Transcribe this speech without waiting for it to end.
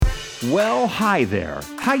Well, hi there.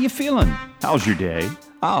 How you feeling? How's your day?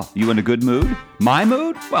 Oh, you in a good mood? My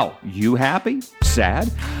mood? Well, you happy?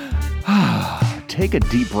 Sad? Take a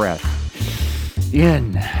deep breath.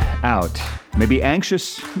 In, out. Maybe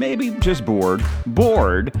anxious, maybe just bored.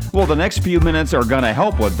 Bored? Well, the next few minutes are gonna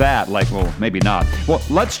help with that. Well, maybe not. Well,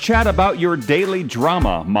 let's chat about your daily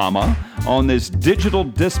drama, mama, on this digital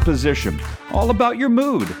disposition. All about your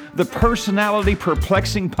mood. The Personality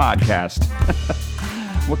Perplexing Podcast.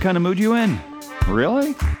 What kind of mood you in?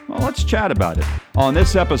 Really? Well, let's chat about it on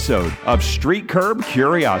this episode of Street Curb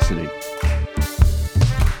Curiosity.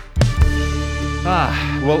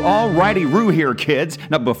 Well, alrighty, Roo here, kids.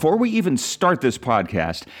 Now, before we even start this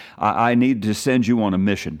podcast, I need to send you on a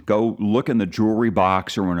mission. Go look in the jewelry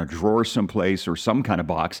box or in a drawer someplace or some kind of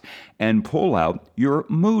box and pull out your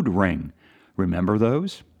mood ring. Remember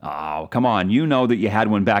those? Oh, come on. You know that you had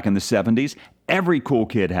one back in the 70s. Every cool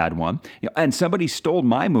kid had one. And somebody stole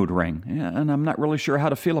my mood ring. And I'm not really sure how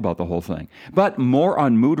to feel about the whole thing. But more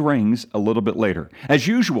on mood rings a little bit later. As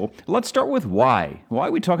usual, let's start with why. Why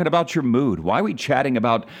are we talking about your mood? Why are we chatting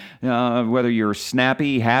about whether you're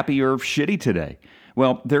snappy, happy, or shitty today?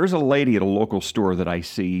 Well, there's a lady at a local store that I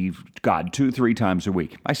see, 2-3 times a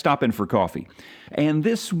week. I stop in for coffee. And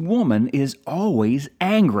this woman is always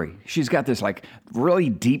angry. She's got this really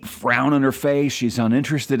deep frown on her face. She's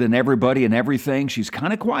uninterested in everybody and everything. She's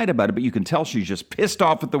kind of quiet about it, but you can tell she's just pissed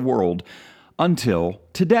off at the world until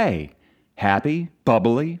today. Happy,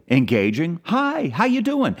 bubbly, engaging. Hi, how you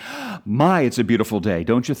doing? My, it's a beautiful day,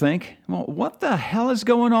 don't you think? Well, what the hell is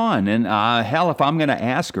going on? And hell, if I'm going to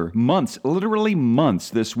ask her, literally months,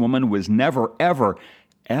 this woman was never, ever,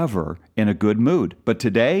 ever in a good mood. But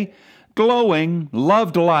today, glowing,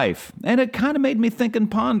 loved life. And it kind of made me think and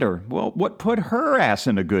ponder, well, what put her ass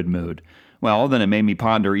in a good mood? Well, then it made me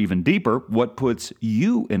ponder even deeper, what puts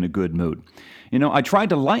you in a good mood? You know, I tried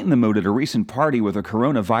to lighten the mood at a recent party with a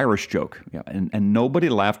coronavirus joke, and nobody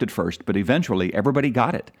laughed at first, but eventually everybody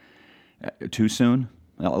got it. Too soon?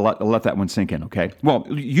 I'll let that one sink in, okay? Well,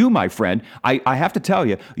 you, my friend, I have to tell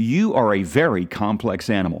you, you are a very complex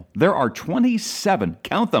animal. There are 27,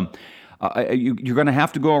 count them. You're going to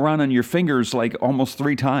have to go around on your fingers almost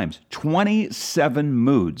 3 times. 27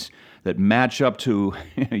 moods that match up to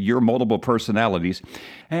your multiple personalities,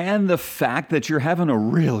 and the fact that you're having a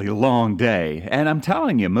really long day. And I'm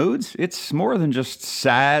telling you, moods, it's more than just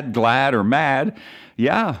sad, glad, or mad.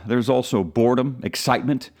 Yeah, there's also boredom,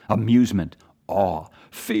 excitement, amusement, awe,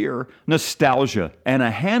 fear, nostalgia, and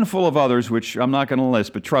a handful of others, which I'm not going to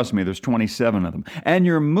list, but trust me, there's 27 of them. And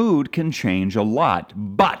your mood can change a lot,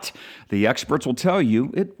 but the experts will tell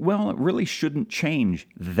you it really shouldn't change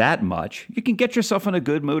that much. You can get yourself in a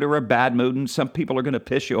good mood or a bad mood, and some people are going to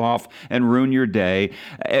piss you off and ruin your day.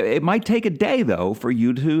 It might take a day, though, for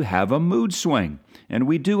you to have a mood swing, and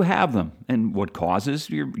we do have them. And what causes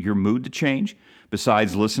your mood to change,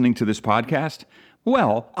 besides listening to this podcast?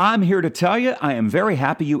 Well, I'm here to tell you, I am very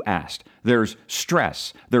happy you asked. There's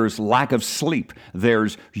stress, there's lack of sleep,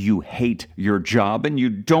 there's you hate your job and you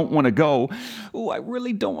don't want to go. Ooh, I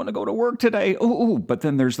really don't want to go to work today. Ooh, but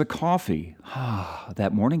then there's the coffee.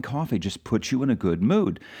 That morning coffee just puts you in a good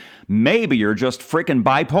mood. Maybe you're just freaking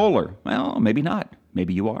bipolar. Well, maybe not.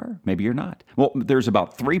 Maybe you are, maybe you're not. Well, there's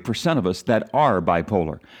about 3% of us that are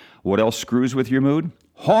bipolar. What else screws with your mood?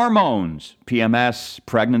 Hormones, PMS,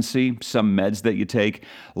 pregnancy, some meds that you take,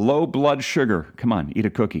 low blood sugar. Come on, eat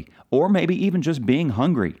a cookie. Or maybe even just being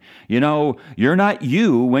hungry. You know, you're not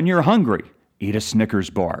you when you're hungry. Eat a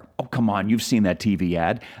Snickers bar. Oh, come on, you've seen that TV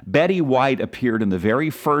ad. Betty White appeared in the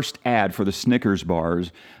very first ad for the Snickers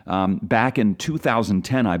bars back in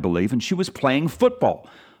 2010, I believe, and she was playing football.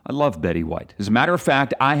 I love Betty White. As a matter of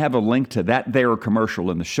fact, I have a link to that there commercial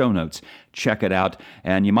in the show notes. Check it out,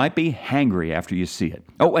 and you might be hangry after you see it.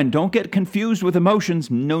 Oh, and don't get confused with emotions.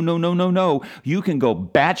 No. You can go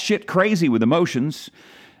batshit crazy with emotions,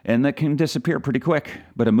 and that can disappear pretty quick,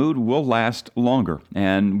 but a mood will last longer.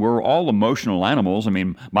 And we're all emotional animals. I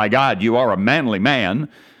mean, my God, you are a manly man.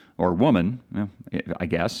 Or woman, I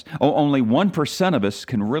guess. Only 1% of us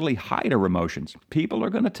can really hide our emotions. People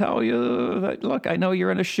are going to tell you that, look, I know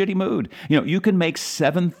you're in a shitty mood. You know, you can make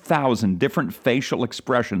 7,000 different facial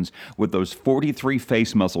expressions with those 43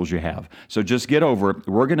 face muscles you have. So just get over it.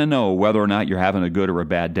 We're going to know whether or not you're having a good or a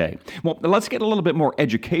bad day. Well, let's get a little bit more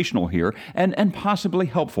educational here and possibly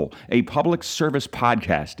helpful. A public service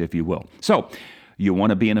podcast, if you will. So, you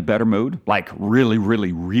want to be in a better mood? Really,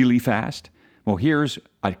 really, really fast? Well, here's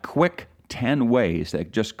a quick 10 ways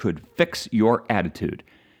that just could fix your attitude.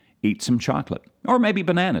 Eat some chocolate, or maybe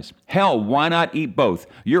bananas. Hell, why not eat both?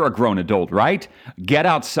 You're a grown adult, right? Get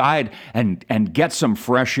outside and get some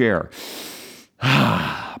fresh air.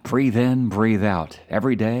 Breathe in, breathe out.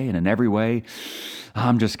 Every day and in every way,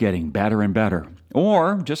 I'm just getting better and better.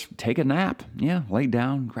 Or just take a nap. Yeah, lay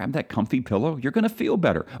down, grab that comfy pillow. You're going to feel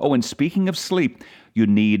better. Oh, and speaking of sleep, you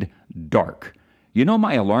need dark. You know,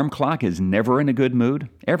 my alarm clock is never in a good mood.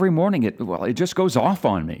 Every morning, it just goes off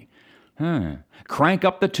on me. Crank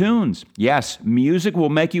up the tunes. Yes, music will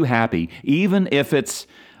make you happy, even if it's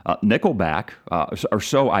Nickelback, or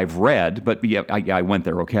so I've read, but yeah, I went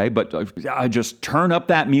there, okay? But I just turn up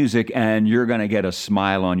that music and you're going to get a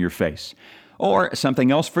smile on your face. Or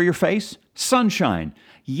something else for your face? Sunshine.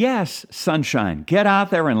 Yes, sunshine. Get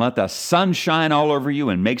out there and let the sun shine all over you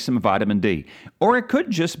and make some vitamin D. Or it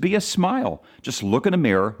could just be a smile. Just look in a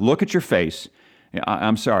mirror, look at your face.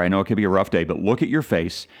 I'm sorry, I know it could be a rough day, but look at your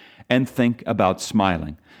face and think about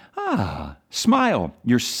smiling. Smile.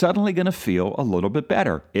 You're suddenly going to feel a little bit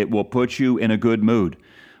better. It will put you in a good mood.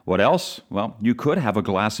 What else? Well, you could have a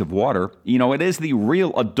glass of water. You know, it is the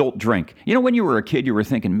real adult drink. You know, when you were a kid, you were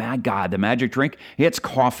thinking, my God, the magic drink, it's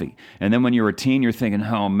coffee. And then when you were a teen, you're thinking,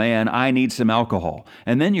 oh man, I need some alcohol.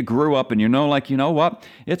 And then you grew up and you know what?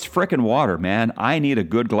 It's frickin' water, man. I need a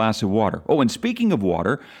good glass of water. Oh, and speaking of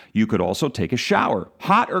water, you could also take a shower.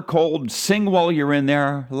 Hot or cold, sing while you're in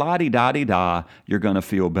there, la-di-da-di-da, you're gonna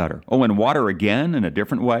feel better. Oh, and water again in a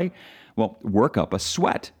different way. Well, work up a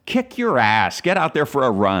sweat. Kick your ass. Get out there for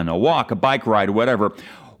a run, a walk, a bike ride, whatever.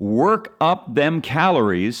 Work up them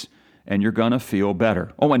calories, and you're going to feel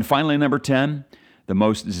better. Oh, and finally, number 10, the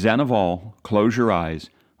most zen of all, close your eyes.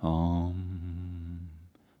 Oh,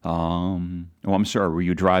 I'm sorry, were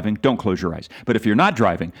you driving? Don't close your eyes. But if you're not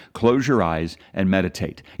driving, close your eyes and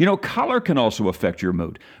meditate. You know, color can also affect your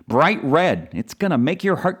mood. Bright red, it's going to make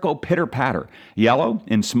your heart go pitter-patter. Yellow,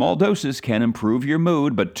 in small doses, can improve your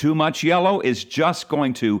mood, but too much yellow is just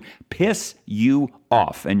going to piss you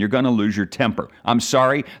off, and you're going to lose your temper. I'm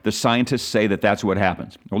sorry, the scientists say that that's what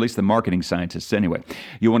happens, or at least the marketing scientists anyway.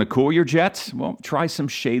 You want to cool your jets? Well, try some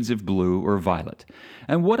shades of blue or violet.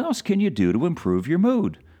 And what else can you do to improve your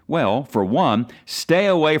mood? Well, for one, stay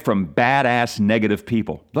away from badass negative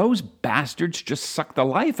people. Those bastards just suck the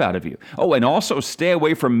life out of you. Oh, and also stay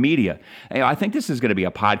away from media. I think this is going to be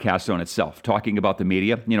a podcast on itself, talking about the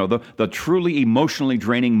media. You know, the truly emotionally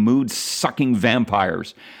draining, mood-sucking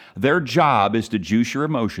vampires. Their job is to juice your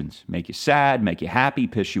emotions, make you sad, make you happy,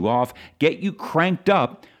 piss you off, get you cranked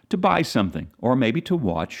up to buy something, or maybe to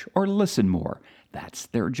watch or listen more. That's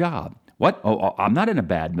their job. What? Oh, I'm not in a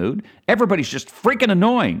bad mood. Everybody's just freaking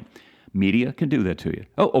annoying. Media can do that to you.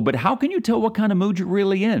 Oh, but how can you tell what kind of mood you're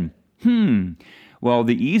really in? Well,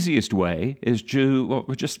 the easiest way is to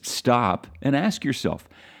just stop and ask yourself,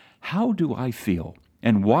 how do I feel?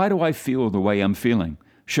 And why do I feel the way I'm feeling?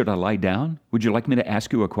 Should I lie down? Would you like me to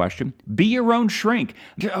ask you a question? Be your own shrink.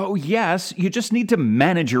 Oh, yes, you just need to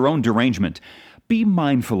manage your own derangement. Be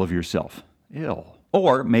mindful of yourself.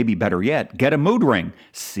 Or, maybe better yet, get a mood ring.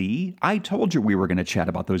 See, I told you we were going to chat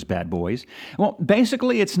about those bad boys. Well,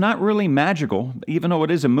 basically, it's not really magical, even though it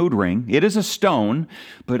is a mood ring. It is a stone,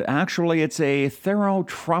 but actually it's a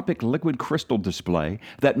theratropic liquid crystal display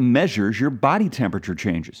that measures your body temperature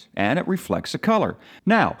changes, and it reflects a color.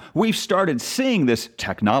 Now, we've started seeing this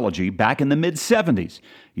technology back in the mid-'70s.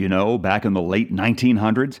 You know, back in the late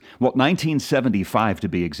 1900s, 1975 to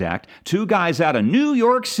be exact, two guys out of New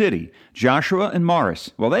York City, Joshua and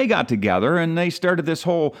Morris, they got together and they started this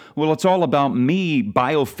whole, it's all about me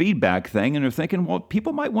biofeedback thing, and they're thinking,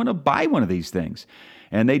 people might want to buy one of these things.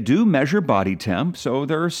 And they do measure body temp, so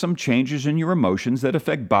there are some changes in your emotions that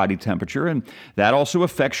affect body temperature, and that also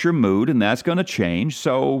affects your mood, and that's going to change.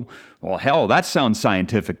 So, hell, that sounds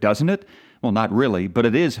scientific, doesn't it? Well, not really, but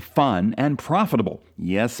it is fun and profitable.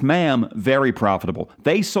 Yes, ma'am, very profitable.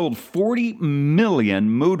 They sold 40 million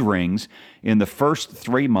mood rings in the first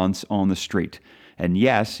 3 months on the street. And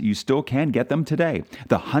yes, you still can get them today.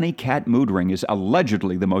 The Honeycat mood ring is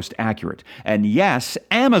allegedly the most accurate. And yes,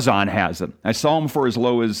 Amazon has them. I saw them for as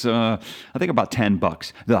low as, I think about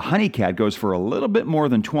 $10. The Honeycat goes for a little bit more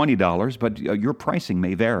than $20, but your pricing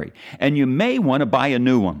may vary. And you may want to buy a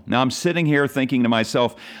new one. Now, I'm sitting here thinking to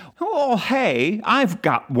myself, hey, I've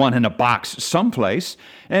got one in a box someplace.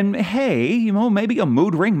 And hey, maybe a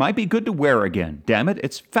mood ring might be good to wear again. Damn it,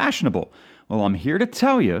 it's fashionable. Well, I'm here to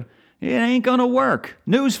tell you, it ain't gonna work.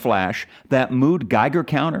 Newsflash, that mood Geiger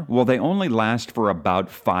counter, they only last for about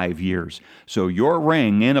 5 years. So your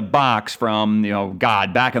ring in a box from,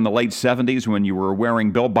 back in the late 70s when you were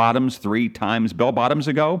wearing bell bottoms 3 times bell bottoms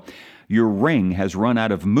ago, your ring has run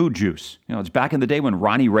out of mood juice. It's back in the day when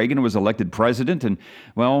Ronnie Reagan was elected president, and,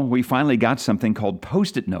 we finally got something called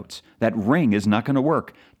Post-it notes. That ring is not going to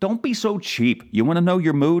work. Don't be so cheap. You want to know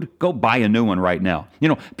your mood? Go buy a new one right now.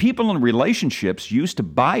 People in relationships used to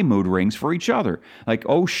buy mood rings for each other. Like,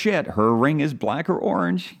 oh shit, her ring is black or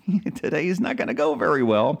orange. Today is not going to go very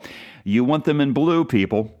well. You want them in blue,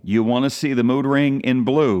 people. You want to see the mood ring in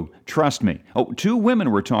blue. Trust me. Oh, two women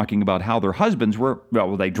were talking about how their husbands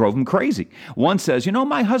they drove them crazy. One says,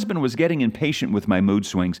 my husband was getting impatient with my mood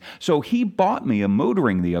swings, so he bought me a mood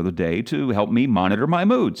ring the other day to help me monitor my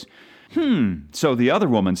moods. So the other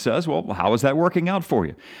woman says, well, how is that working out for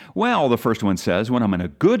you? Well, the first one says, when I'm in a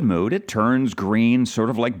good mood, it turns green, sort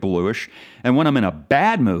of like bluish. And when I'm in a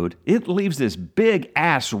bad mood, it leaves this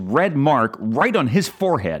big-ass red mark right on his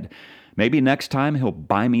forehead. Maybe next time he'll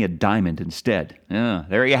buy me a diamond instead.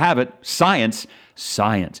 There you have it. Science.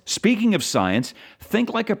 Science. Speaking of science, think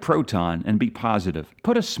like a proton and be positive.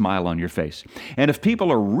 Put a smile on your face. And if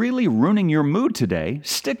people are really ruining your mood today,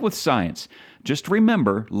 stick with science. Just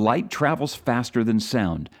remember, light travels faster than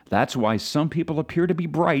sound. That's why some people appear to be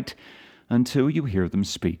bright until you hear them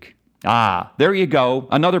speak. There you go.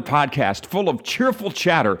 Another podcast full of cheerful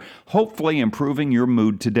chatter, hopefully improving your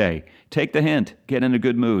mood today. Take the hint. Get in a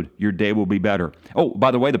good mood. Your day will be better. Oh,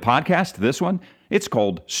 by the way, the podcast, this one, it's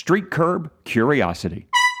called Street Curb Curiosity.